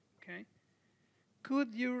short, okay?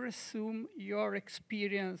 Could you resume your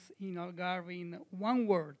experience in Algarve in 1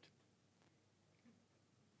 word?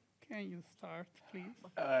 Can you start, please?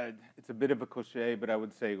 It's a bit of a cliche, but I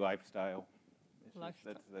would say lifestyle.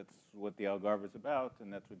 Lifestyle. That's what the Algarve is about,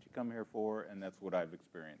 and that's what you come here for, and that's what I've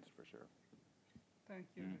experienced for sure. Thank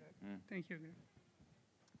you, Greg. Thank you, Greg.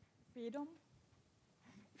 Freedom.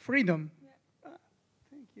 Freedom. Yeah.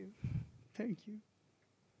 Thank you. Thank you.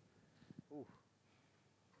 Ooh.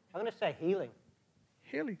 I'm going to say healing.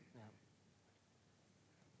 Healing. Yeah.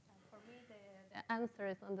 For me, the answer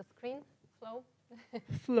is on the screen. Flow.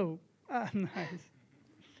 Flow. Ah, nice.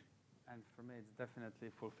 And for me, it's definitely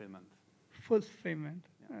fulfillment. Fulfillment.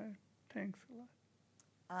 Yeah. Thanks a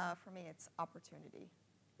lot. For me, it's opportunity.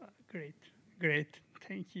 Great. Great.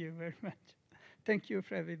 Thank you very much. Thank you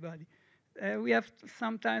for everybody. We have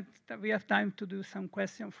some time. We have time to do some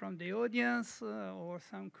questions from the audience or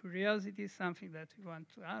some curiosity, something that you want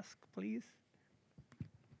to ask, please.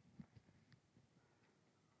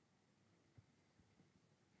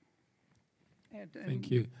 Thank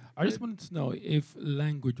you. I just wanted to know if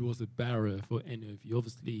language was a barrier for any of you.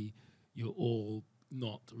 Obviously, you're all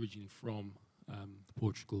not originally from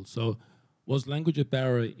Portugal. So was language a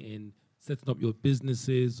barrier in setting up your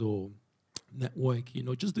businesses or networking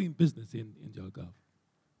or just doing business in the Algarve?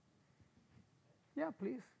 Yeah,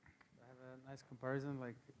 please. I have a nice comparison,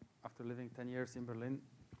 like after living 10 years in Berlin,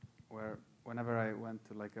 where whenever I went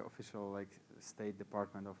to like an official like state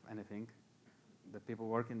department of anything, the people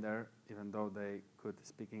working there, even though they could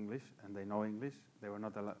speak English and they know English, they were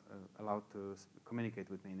not allowed to communicate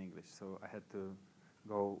with me in English. So I had to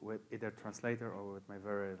go with either translator or with my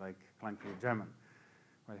very like clunky German.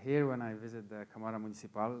 Well, here when I visit the Cámara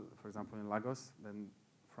Municipal, for example in Lagos, then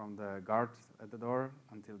from the guard at the door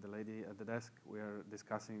until the lady at the desk, we are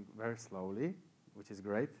discussing very slowly, which is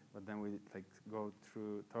great. But then we like go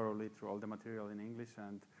thoroughly through all the material in English,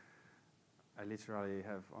 and I literally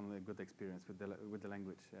have only a good experience with the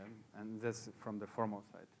language, yeah? And that's from the formal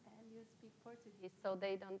side. And you speak Portuguese, so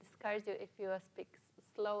they don't discourage you if you speak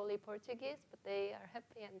slowly Portuguese, but they are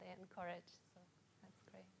happy and they encourage, so that's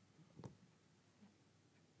great.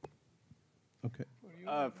 Okay.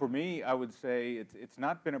 For me, I would say it's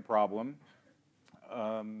not been a problem.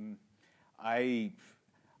 I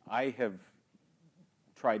have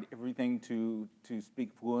tried everything to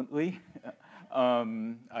speak fluently.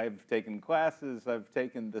 I've taken classes. I've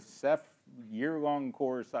taken the CEF year-long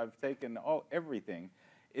course. I've taken everything.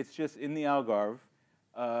 It's just in the Algarve,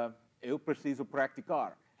 eu preciso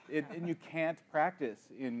praticar. And you can't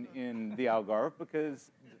practice in the Algarve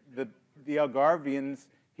because the Algarvians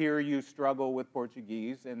hear you struggle with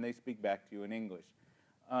Portuguese and they speak back to you in English.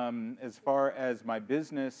 As far as my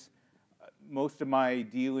business, most of my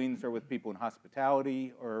dealings are with people in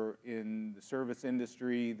hospitality or in the service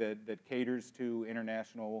industry that caters to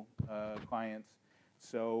international clients.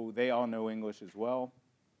 So they all know English as well.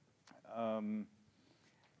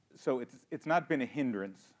 So it's not been a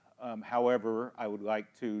hindrance. However, I would like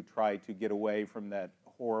to try to get away from that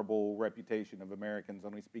horrible reputation of Americans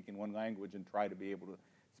only speaking one language and try to be able to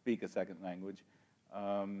speak a second language.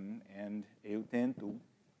 And eu tento.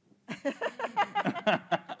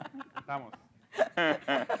 Vamos.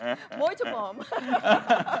 Muito bom.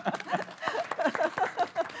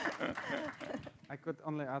 I could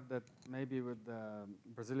only add that maybe with the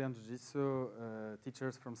Brazilian Jiu-Jitsu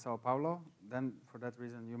teachers from Sao Paulo, then for that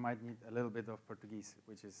reason you might need a little bit of Portuguese,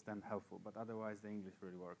 which is then helpful. But otherwise, the English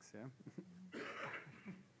really works, yeah?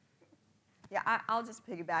 Yeah, I'll just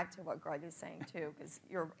piggyback to what Greg is saying too, because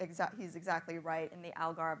he's exactly right. In the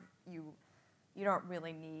Algarve, you don't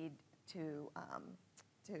really need to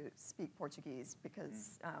speak Portuguese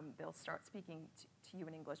because they'll start speaking to you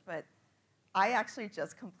in English. But I actually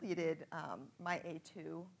just completed my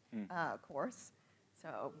A2 course,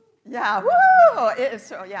 so yeah, woo!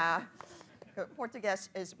 So yeah, Portuguese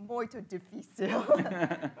is muito difícil.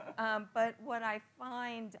 But what I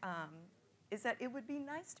find is that it would be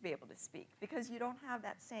nice to be able to speak because you don't have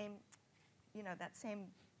that same, that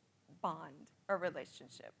same bond or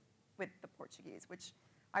relationship with the Portuguese, which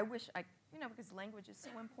I wish because language is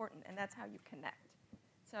so important and that's how you connect.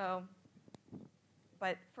 So,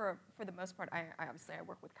 but for the most part, I obviously I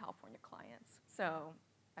work with California clients, so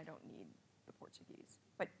I don't need the Portuguese.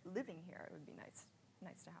 But living here, it would be nice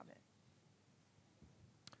to have it.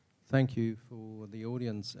 Thank you for the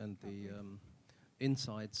audience and the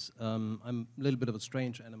insights. I'm a little bit of a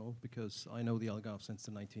strange animal because I know the Algarve since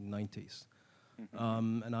the 1990s.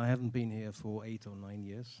 And I haven't been here for 8 or 9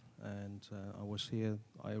 years. And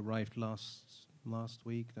I arrived last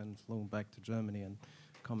week, then flown back to Germany and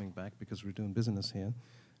coming back because we're doing business here.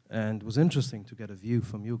 And it was interesting to get a view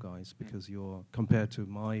from you guys because you're, compared to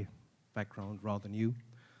my background, rather new.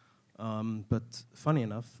 But funny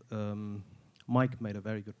enough, Mike made a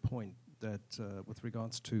very good point that with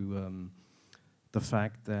regards to the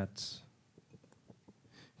fact that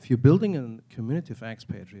if you're building a community of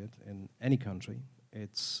expatriate in any country,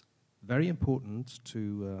 it's very important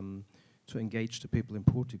to engage the people in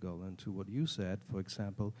Portugal. And to what you said, for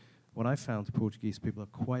example, what I found, Portuguese people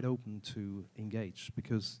are quite open to engage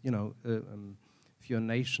because, if you're a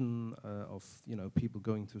nation of, people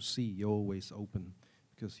going to sea, you're always open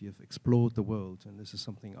because you've explored the world. And this is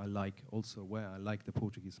something I like also, where I like the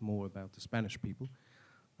Portuguese more about the Spanish people.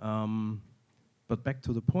 But back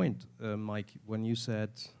to the point, Mike, when you said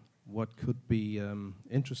what could be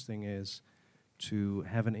interesting is to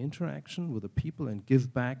have an interaction with the people and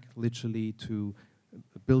give back literally to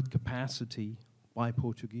build capacity by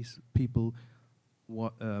Portuguese people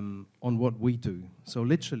on what we do. So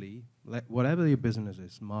literally, whatever your business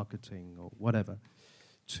is, marketing or whatever,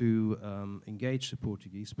 to engage the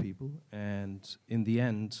Portuguese people and in the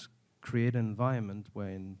end create an environment where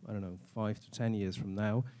in, 5 to 10 years from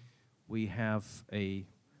now, we have a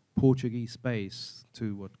Portuguese space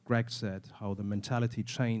to what Greg said, how the mentality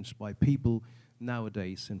changed by people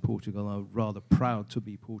nowadays in Portugal are rather proud to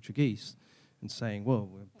be Portuguese and saying, well,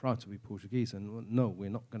 we're proud to be Portuguese and no, we're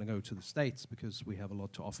not going to go to the States because we have a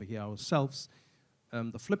lot to offer here ourselves.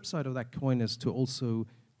 The flip side of that coin is to also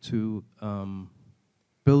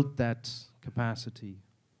build that capacity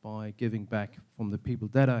by giving back from the people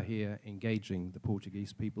that are here, engaging the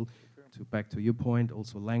Portuguese people. Back to your point,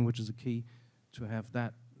 also language is a key to have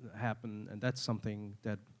that happen, and that's something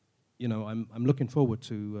that I'm looking forward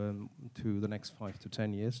to the next 5 to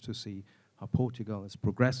 10 years to see how Portugal is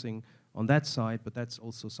progressing on that side. But that's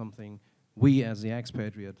also something we, as the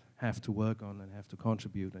expatriate, have to work on and have to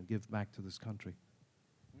contribute and give back to this country.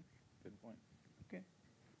 Good point. Okay.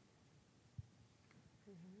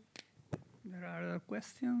 There are other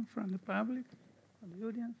questions from the public, from the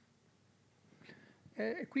audience.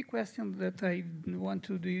 A quick question that I want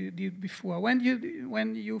to do before. When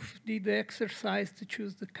you did the exercise to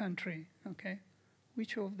choose the country, okay,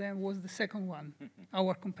 which of them was the second one,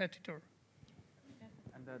 our competitor?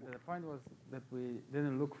 And the point was that we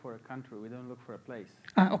didn't look for a country, we didn't look for a place.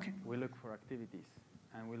 Okay. We look for activities,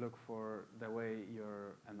 and we look for the way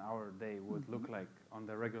your and our day would look like on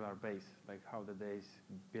the regular base, like how the days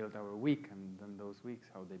build our week, and then those weeks,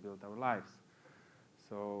 how they build our lives.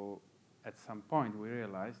 So at some point, we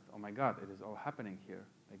realized, oh my God, it is all happening here.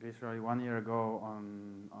 Like literally 1 year ago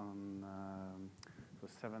it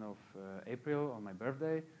was 7th of April on my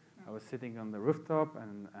birthday, I was sitting on the rooftop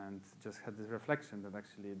and just had this reflection that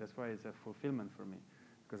actually that's why it's a fulfillment for me.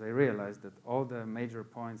 Because I realized that all the major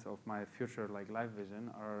points of my future life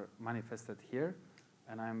vision are manifested here,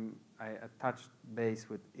 and I attached base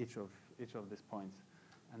with each of these points.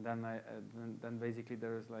 And then basically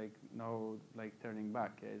there is like no like turning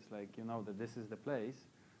back. Yeah? It's like you know that this is the place,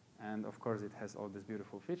 and of course it has all these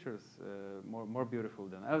beautiful features, more beautiful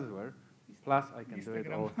than elsewhere. Plus I can do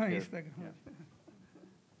it all here. Yeah.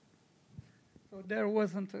 So there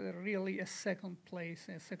wasn't really a second place,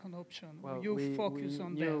 a second option. Well, you focus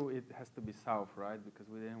on that. We knew it has to be south, right? Because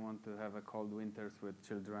we didn't want to have a cold winters with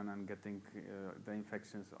children and getting the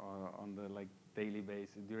infections on the like daily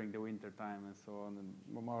basis during the winter time and so on. And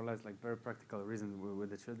more or less like very practical reasons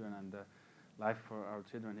with the children, and the life for our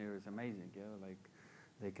children here is amazing. Yeah, like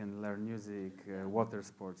they can learn music, water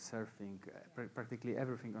sports, surfing, practically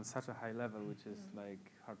everything on such a high level, which is like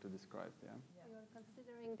hard to describe. Yeah. We were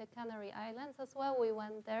considering the Canary Islands as well. We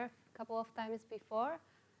went there a couple of times before,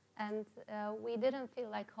 and we didn't feel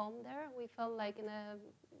like home there. We felt like in a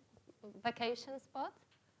vacation spot,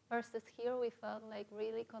 versus here we felt like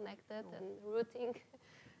really connected and rooting.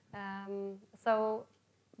 So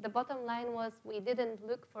the bottom line was we didn't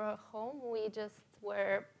look for a home. We just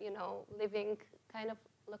were, you know, living kind of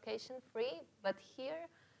location free, but here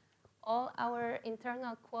all our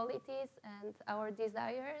internal qualities and our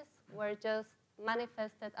desires were just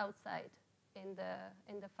manifested outside in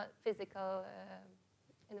the physical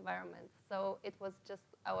environment. So it was just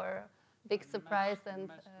our big surprise and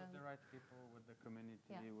matched with the right people, with the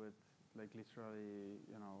community, with like literally,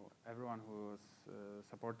 you know, everyone who was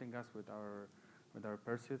supporting us with our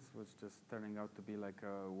pursuits was just turning out to be like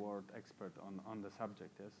a world expert on the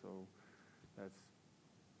subject. Yeah? So that's,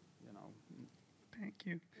 you know. Thank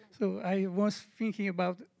you. So I was thinking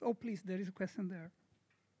about, oh, please, there is a question there.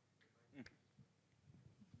 Thanks.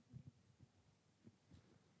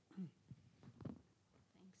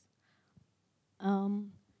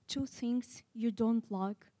 Two things you don't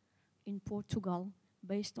like in Portugal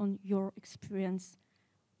based on your experience.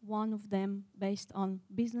 One of them based on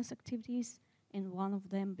business activities and one of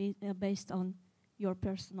them based on your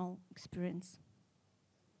personal experience.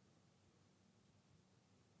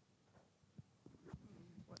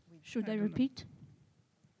 Should I repeat?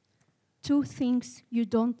 Two things you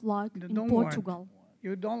don't like in Portugal.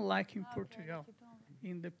 You don't like in Portugal.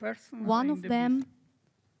 In the personal. One of them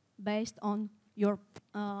based on your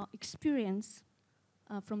experience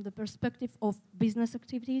from the perspective of business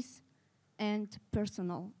activities and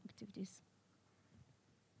personal activities.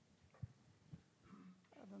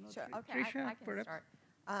 Sure. Okay, Tricia, I can start.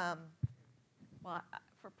 Well,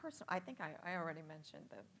 for personal, I think I already mentioned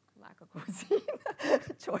the lack of cuisine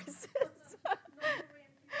choices.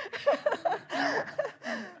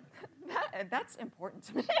 That's important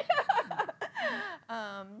to me.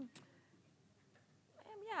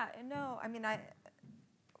 Yeah, no, I mean,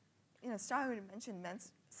 Stahu mentioned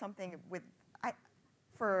something with,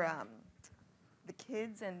 for the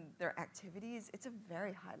kids and their activities, it's a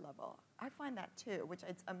very high level. I find that too, which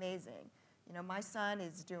it's amazing. You know, my son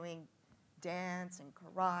is doing dance and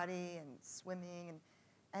karate and swimming,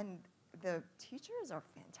 and the teachers are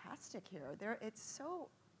fantastic here. It's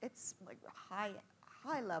like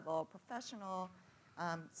high level, professional.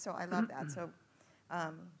 So I love that. So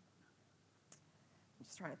I'm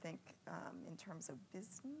just trying to think in terms of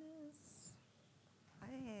business.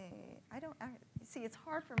 See, it's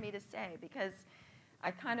hard for me to say because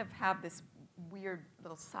I kind of have this weird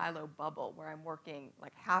little silo bubble where I'm working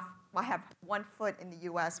like I have 1 foot in the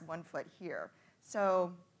US, 1 foot here.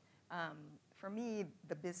 So for me,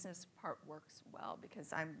 the business part works well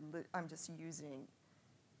because I'm just using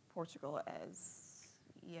Portugal as,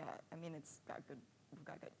 I mean, we've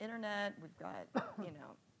got good internet, we've got,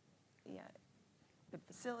 good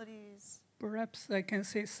facilities. Perhaps I can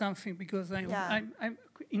say something because I'm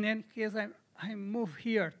in any case, I moved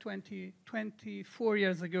here 24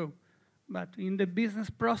 years ago. But in the business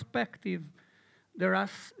perspective, there are,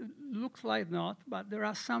 looks like not, but there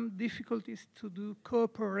are some difficulties to do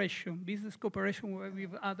cooperation, business cooperation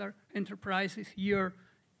with other enterprises here,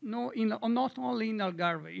 not only in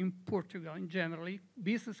Algarve, in Portugal in generally.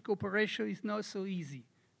 Business cooperation is not so easy,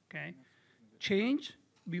 okay? Change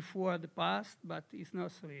before the past, but it's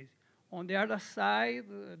not so easy. On the other side,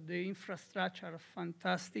 the infrastructure are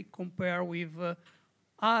fantastic compared with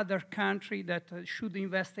other countries that should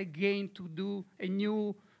invest again to do a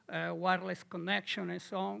new wireless connection and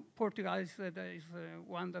so on. Portugal is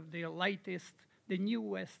one of the latest, the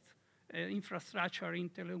newest infrastructure in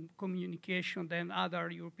telecommunication than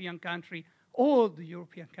other European countries, all the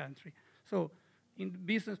European countries. So in the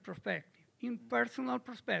business perspective, in personal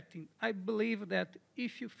perspective, I believe that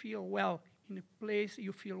if you feel well in a place,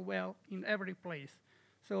 you feel well in every place.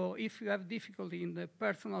 So if you have difficulty in the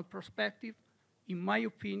personal perspective, in my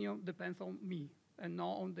opinion, depends on me. and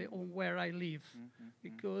not on where I live.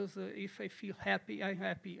 Because if I feel happy, I'm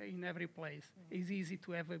happy in every place. It's easy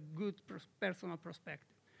to have a good personal perspective.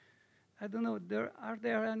 I don't know, are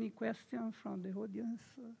there any questions from the audience?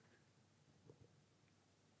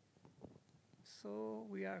 So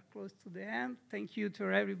we are close to the end. Thank you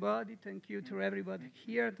to everybody. Thank you to everybody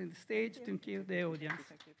here on the stage. Thank you to the audience.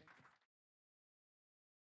 Thank you.